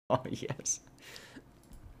Oh, yes.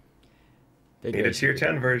 Big Need a race tier here.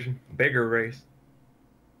 10 version. Bigger race.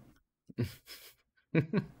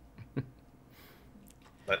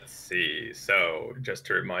 Let's see. So, just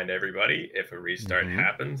to remind everybody, if a restart Hmm.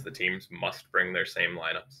 happens, the teams must bring their same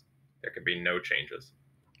lineups. There could be no changes.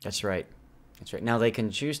 That's right. That's right. Now they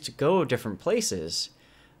can choose to go different places,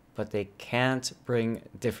 but they can't bring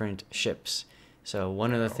different ships. So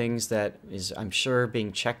one of the No. things that is, I'm sure,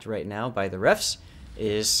 being checked right now by the refs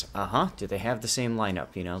is, do they have the same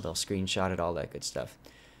lineup? You know, they'll screenshot it, all that good stuff.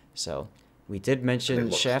 So we did And it mention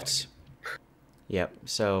looks like Shaft's. Yep.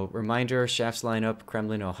 So reminder: Shaft's lineup: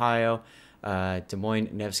 Kremlin, Ohio, Des Moines,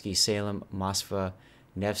 Nevsky, Salem, Moskva,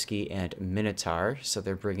 Nevsky, and Minotaur. So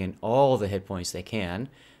they're bringing all the hit points they can,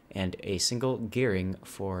 and a single gearing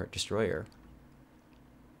for destroyer.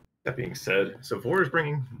 that being said, so VOR is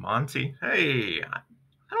bringing Monty. Hey, I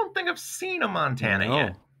don't think I've seen a Montana yet,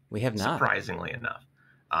 No, we have not. surprisingly enough.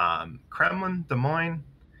 Kremlin, Des Moines,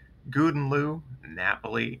 Goudenloo,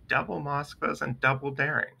 Napoli, double Moskvas, and double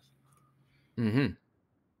Darings. Mm-hmm.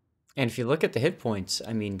 And if you look at the hit points,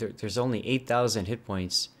 I mean, there's only 8,000 hit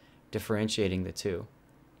points differentiating the two.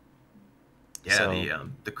 Yeah, So,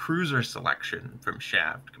 the cruiser selection from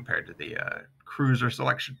Shaft compared to the cruiser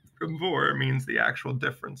selection from VOR means the actual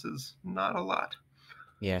difference is not a lot.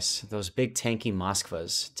 yes, those big tanky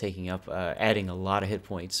Moskvas taking up, adding a lot of hit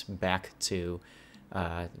points back to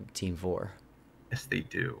Team 4. Yes, they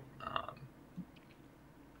do.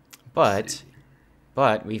 Let's But, see.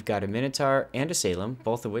 but we've got a Minotaur and a Salem,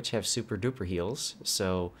 both of which have super duper heals.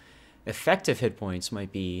 So, effective hit points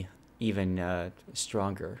might be even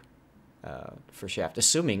stronger for Shaft,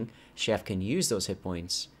 assuming Shaft can use those hit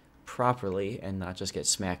points properly and not just get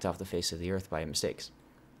smacked off the face of the earth by mistakes.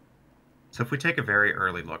 So if we take a very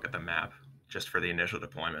early look at the map, just for the initial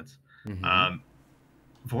deployments, Mm-hmm. um,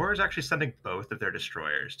 VOR is actually sending both of their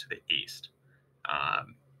destroyers to the east,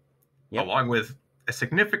 um, Yep. along with a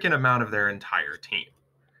significant amount of their entire team.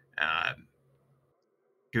 Uh,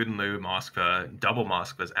 Gudenlu, Moskva, double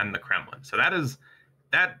Moskvas, and the Kremlin. So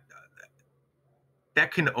that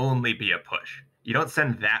that can only be a push. You don't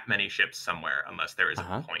send that many ships somewhere unless there is Uh a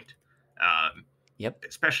huh. point. Um, Yep.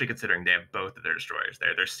 Especially considering they have both of their destroyers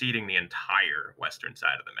there. They're seeding the entire western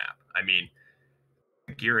side of the map. I mean,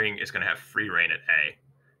 Gearing is going to have free reign at A.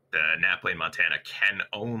 The Napoli and Montana can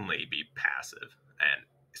only be passive. And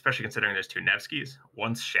especially considering there's two Nevskys,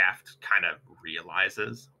 once Shaft kind of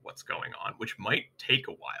realizes what's going on, which might take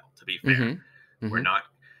a while, to be fair, Mm-hmm. we're Mm-hmm. not,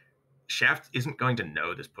 Shaft isn't going to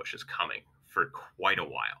know this push is coming for quite a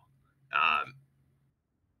while. Um,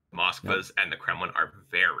 Nope. Moskva's and the Kremlin are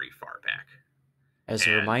very far back. As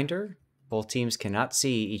a And reminder, both teams cannot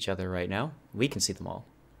see each other right now. We can see them all.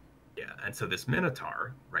 yeah, and so this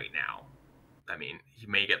Minotaur right now, I mean, he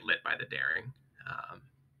may get lit by the Daring. Um,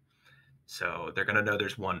 so they're going to know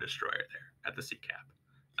there's one destroyer there at the sea cap.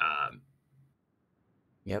 Um,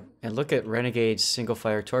 Yep. And look at Renegade's single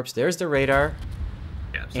fire torps. There's the radar.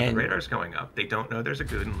 yeah, so the And radar's going up. They don't know there's a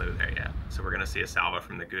Gudenlu there yet. So we're going to see a salva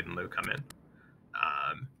from the Gudenlu come in.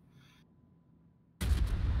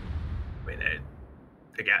 I mean,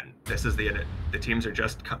 again, this is the teams are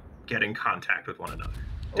just getting contact with one another.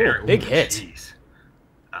 oh, Daring, big ooh, hit. jeez.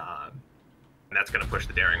 Um, and that's going to push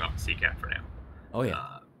the Daring off the sea cap for now. Oh yeah.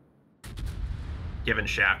 Uh, Given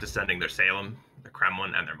Shaft is sending their Salem, their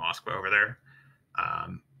Kremlin, and their Moskva over there,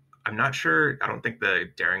 um, I'm not sure. I don't think the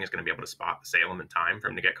Daring is going to be able to spot the Salem in time for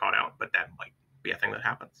him to get caught out, but that might be a thing that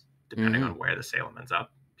happens depending Mm-hmm. on where the Salem ends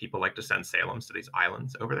up. People like to send Salems to these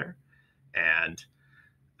islands over there, and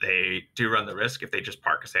they do run the risk if they just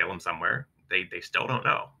park a Salem somewhere. They still don't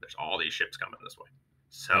know. There's all these ships coming this way. Right.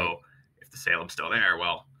 So if the Salem's still there,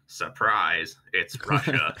 well, surprise, it's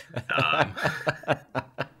Russia. Um,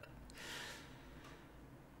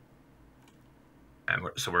 and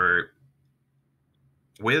we're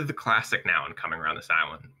with the classic now and coming around this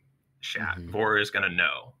island. Mm-hmm. Vor is going to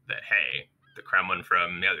know that hey, the Kremlin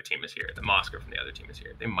from the other team is here, the Moscow from the other team is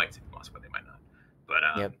here. They might see the Moscow, they might not. But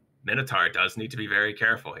Yep. Minotaur does need to be very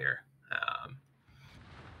careful here. Um,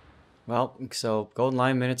 Well, so Golden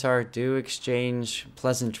Lion Minotaur do exchange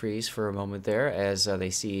pleasantries for a moment there as they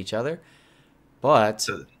see each other. But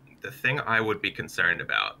so the thing I would be concerned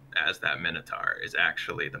about as that Minotaur is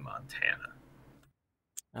actually the Montana.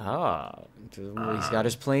 ah, he's got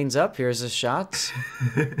his Um, planes up. Here's his shots.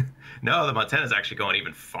 no, the Montana is actually going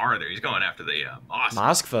even farther. He's going after the Moskva.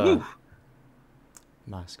 Moskva. Woo!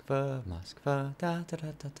 Moskva, Moskva, da da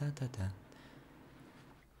da da da da da.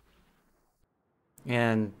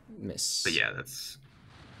 And But miss. yeah,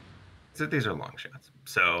 so these are long shots.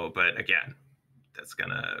 So, but again, that's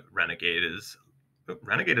gonna Renegade is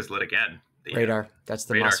lit again. The Radar. That's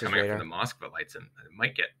the radar Moskva's coming up radar. from the Moskva lights him. It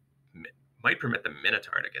might permit the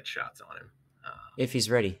Minotaur to get shots on him. If he's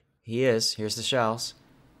ready. He is. Here's the shells.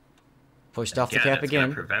 Pushed off the Again, cap it's going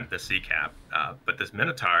to again. prevent the C cap, but this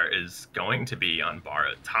Minotaur is going to be on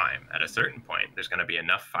borrowed time. At a certain point, there's going to be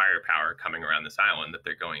enough firepower coming around this island that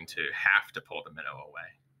they're going to have to pull the Minnow away.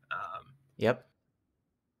 Yep.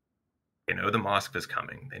 They know the Moskva is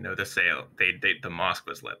coming. They know the sail. The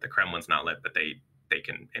Moskva's lit. The Kremlin's not lit, but they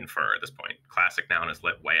can infer at this point. Classic Noun is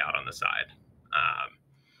lit way out on the side.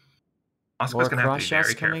 Moskva's going to have to be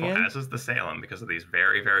very careful, as is the Salem, because of these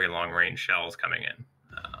very, very long-range shells coming in.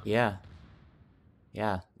 Yeah.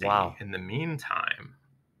 Yeah. Wow. In the meantime,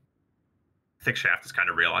 Thick Shaft has kind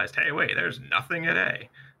of realized, hey, wait, there's nothing at A.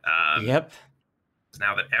 Yep.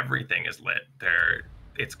 Now that everything is lit,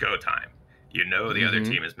 it's go time. You know the other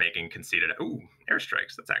team is making conceded,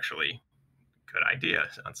 airstrikes. That's actually a good idea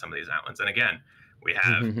on some of these islands. And again, we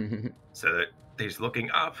have, so that he's looking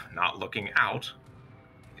up, not looking out.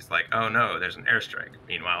 He's like, oh no, there's an airstrike.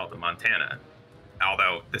 Meanwhile, the Montana,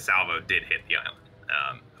 although the salvo did hit the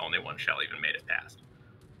island, only one shell even made it past.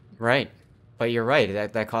 Right. But you're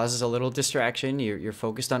right. That causes a little distraction. You're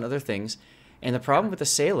focused on other things. And the problem with the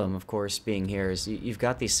Salem, of course, being here is you've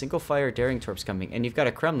got these single-fire daring torps coming, and you've got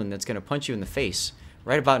a Kremlin that's going to punch you in the face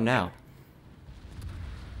right about now.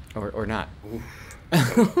 Or not.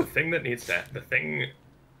 So the thing that needs to...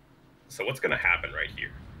 So what's going to happen right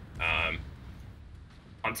here?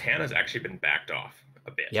 Montana's actually been backed off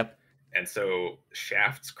a bit. Yep. And so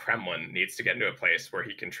Shaft's Kremlin needs to get into a place where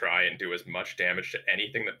he can try and do as much damage to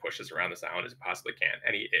anything that pushes around this island as he possibly can.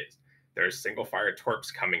 And he is. There's single-fire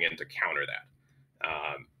torps coming in to counter that.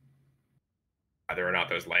 Whether or not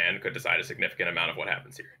those land could decide a significant amount of what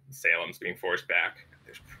happens here. Salem's being forced back.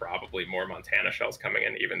 There's probably more Montana shells coming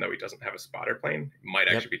in, even though he doesn't have a spotter plane. It might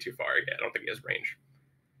actually be too far. I don't think he has range.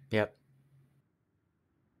 Yep.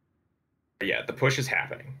 But yeah, the push is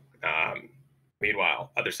happening.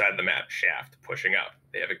 Meanwhile, other side of the map, Shaft pushing up.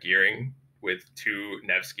 They have a gearing with two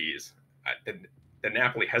Nevskys. The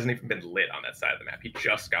Napoli hasn't even been lit on that side of the map. He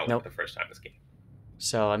just got lit the first time this game.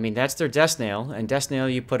 So, I mean, that's their Death Nail, and Death Nail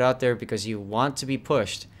you put out there because you want to be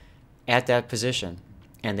pushed at that position,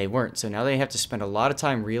 and they weren't. So now they have to spend a lot of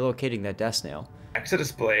time relocating that Death Nail.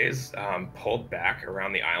 Exodus Blaze pulled back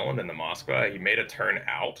around the island in the Moskva. He made a turn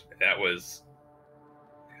out. That was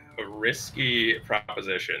a risky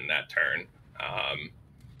proposition, that turn.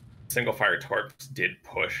 Single fire torps did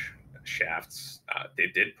push Shafts. They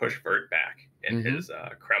did push Vert back in his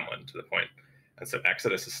Kremlin to the point. And so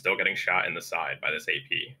Exodus is still getting shot in the side by this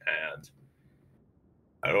AP. And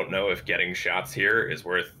I don't know if getting shots here is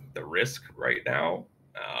worth the risk right now.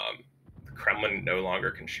 The Kremlin no longer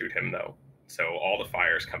can shoot him, though. So all the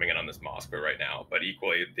fire is coming in on this Moskva right now. But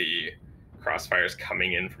equally, the crossfire is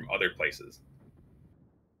coming in from other places.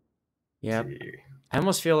 Yeah. I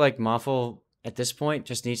almost feel like Moffel, at this point,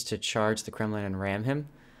 just needs to charge the Kremlin and ram him.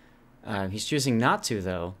 He's choosing not to,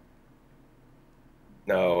 though.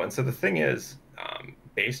 No, and so the thing is,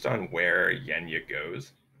 based on where Yenya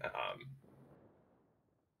goes,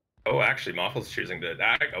 actually, Moffel's choosing to...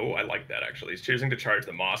 I like that, actually. He's choosing to charge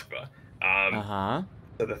the Moskva.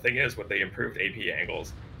 So the thing is, with the improved AP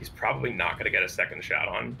angles, he's probably not going to get a second shot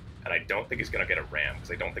on, and I don't think he's going to get a ram,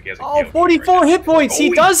 because I don't think he has a... 44 hit points!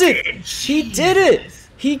 He does it! He did it!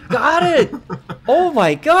 He got it! Oh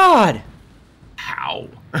my god! How?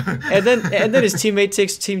 and then his teammate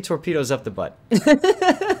takes team torpedoes up the butt.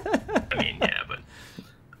 I mean, yeah, but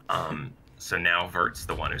so now Vert's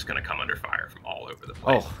the one who's going to come under fire from all over the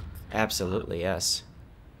place. Oh, absolutely, yes.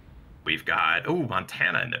 We've got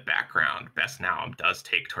Montana in the background. Best Now does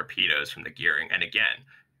take torpedoes from the gearing, and again,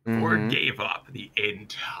 VOR gave up the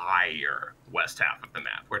entire west half of the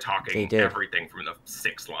map. We're talking everything from the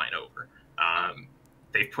 6 line over.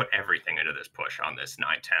 They've put everything into this push on this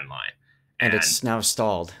 9-10 line. And it's now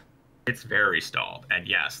stalled. It's very stalled. And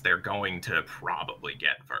yes, they're going to probably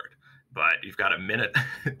get Vert. But you've got a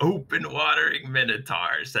open watering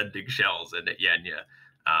Minotaur sending shells into Yenya.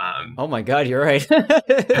 Oh my god, you're right.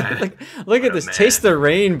 look at this. Man. Taste the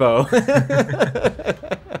rainbow.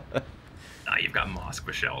 You've got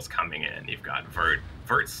Moskva shells coming in. You've got Vert.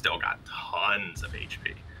 Vert's still got tons of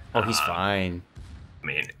HP. Oh, he's fine. I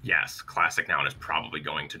mean, yes, Classic Noun is probably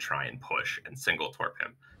going to try and push and single torp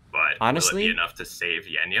him. But honestly, will it be enough to save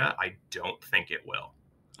Yenya? I don't think it will.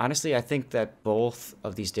 Honestly, I think that both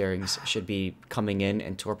of these darings should be coming in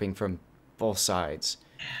and torping from both sides.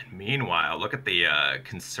 And meanwhile, look at the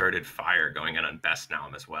concerted fire going in on Best Now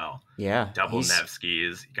as well. Yeah. Double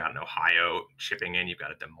Nevskys. You got an Ohio chipping in. You've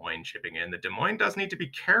got a Des Moines chipping in. The Des Moines does need to be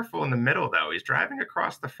careful in the middle, though. He's driving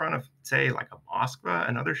across the front of, say, like a Moskva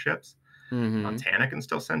and other ships. Mm-hmm. Montana can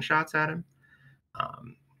still send shots at him.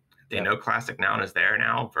 They Yep. know Classic Noun is there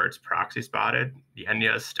now. Vert's proxy spotted.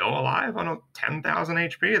 Yenya is still alive on a 10,000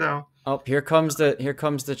 HP though. Oh, here comes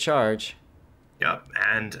the charge. Yep,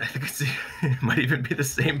 and I think it might even be the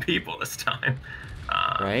same people this time.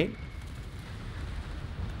 Right?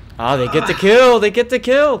 Oh, they get the kill! They get the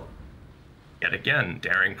kill! Yet again,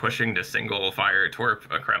 daring pushing to single fire torp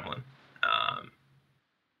a Kremlin.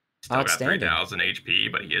 Still got Outstanding. 3,000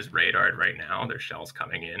 HP, but he is radared right now. There's shells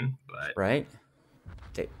coming in, but Right?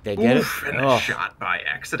 They get it. and the shot by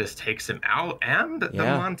Exodus takes him out, and the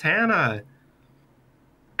Montana,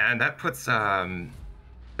 and that puts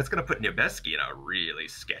that's gonna put Niebeski in a really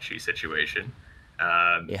sketchy situation.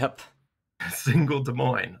 Yep. Single Des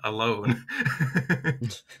Moines alone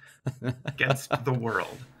against the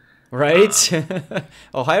world. Right?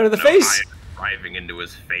 Ohio to the face. Driving into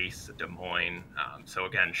his face, Des Moines. So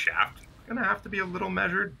again, Shaft gonna have to be a little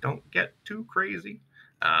measured. Don't get too crazy.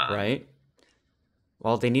 Right.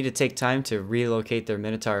 Well, they need to take time to relocate their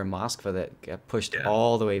Minotaur and Moskva that got pushed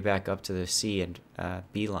all the way back up to the C and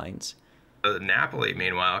B lines. Napoli,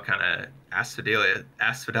 meanwhile, kind of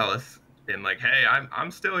Asphodelis being like, "Hey, I'm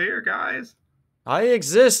still here, guys. I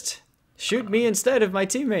exist. Shoot me instead of my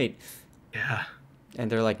teammate." Yeah.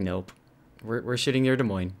 And they're like, "Nope, we're shooting your Des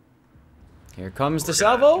Moines." Here comes the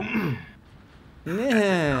salvo.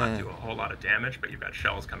 Not do a whole lot of damage, but you've got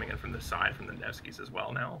shells coming in from the side from the Nevskis as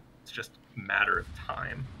well now. It's just a matter of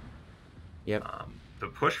time. Yep. The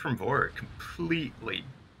push from VOR completely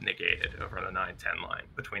negated over on the 9-10 line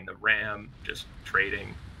between the Ram just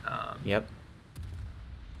trading. Yep.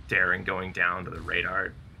 Daring going down to the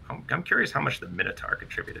radar. I'm curious how much the Minotaur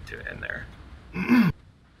contributed to it in there.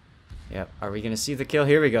 Yep. Are we gonna see the kill?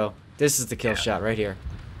 Here we go. This is the kill shot right here.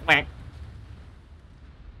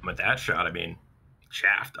 With that shot, I mean,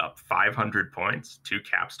 Shaft up 500 points, 2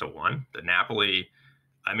 caps to 1. The Napoli,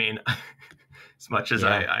 I mean, as much as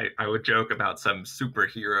I would joke about some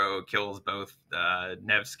superhero kills both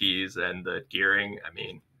Nevskis and the Gearing, I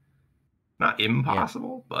mean, not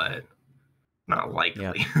impossible, but not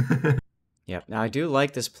likely. Yep. Now, I do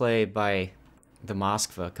like this play by the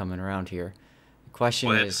Moskva coming around here. The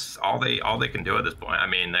question is... all they can do at this point. I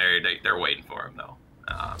mean, they're waiting for him, though.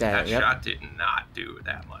 That shot did not do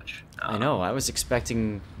that much. I know. I was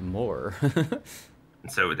expecting more.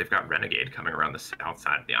 And so they've got Renegade coming around the south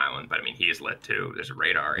side of the island, but I mean, he is lit too. There's a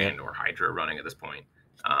radar and or Hydra running at this point.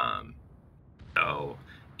 So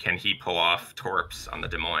can he pull off Torps on the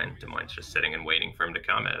Des Moines? Des Moines just sitting and waiting for him to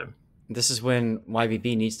come at him. This is when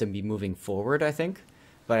YBB needs to be moving forward, I think.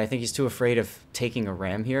 But I think he's too afraid of taking a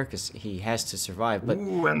ram here because he has to survive. But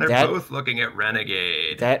and they're both looking at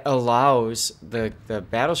Renegade. That allows the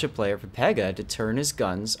battleship player, Pepega, to turn his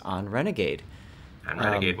guns on Renegade. And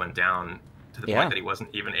Renegade went down to the point that he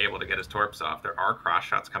wasn't even able to get his torps off. There are cross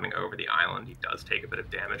shots coming over the island. He does take a bit of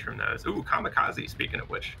damage from those. Ooh, Kamikaze, speaking of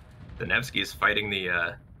which. The Nevsky is fighting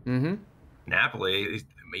the Napoli.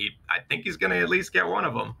 I think he's going to at least get one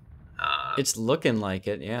of them. It's looking like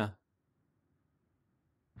it, yeah.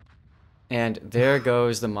 And there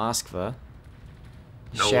goes the Moskva.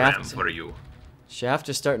 No Ram, what are you? Shaft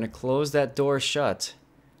is starting to close that door shut.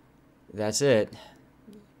 That's it.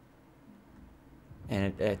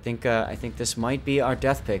 And I think this might be our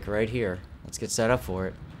death pick right here. Let's get set up for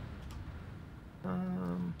it.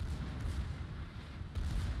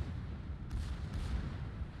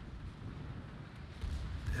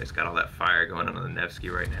 He's got all that fire going on the Nevsky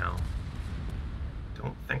right now.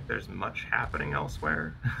 Don't think there's much happening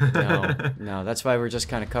elsewhere. No, that's why we're just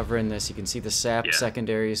kind of covering this. You can see the sap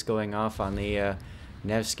secondaries going off on the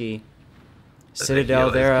Nevsky. Citadel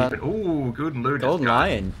there. Ooh, Golden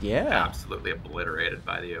Lion, yeah. Absolutely obliterated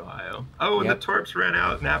by the Ohio. Oh, and the Torps ran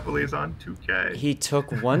out. Napoli's on 2K. He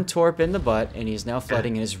took one Torp in the butt, and he's now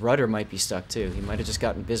flooding, and his rudder might be stuck too. He might have just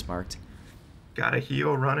gotten Bismarcked. Got a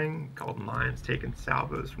heel running. Golden Lion's taking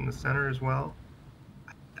salvos from the center as well.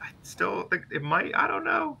 I still think it might. I don't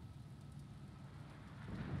know.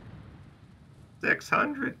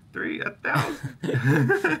 600,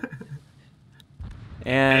 1,000.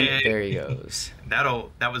 And there he goes. That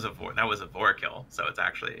was a VOR kill. So it's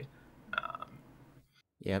actually.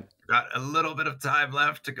 Yep. Got a little bit of time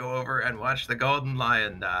left to go over and watch the Golden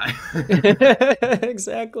Lion die.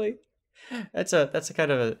 Exactly. That's a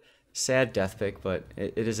kind of a sad death pick, but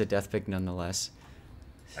it is a death pick nonetheless.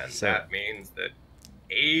 And that means that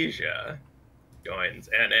Asia joins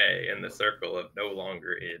NA in the circle of no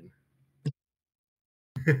longer in.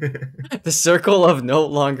 The circle of no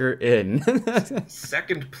longer in.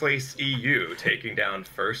 Second place EU taking down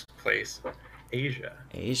first place Asia.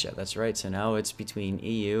 Asia, that's right. So now it's between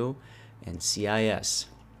EU and CIS.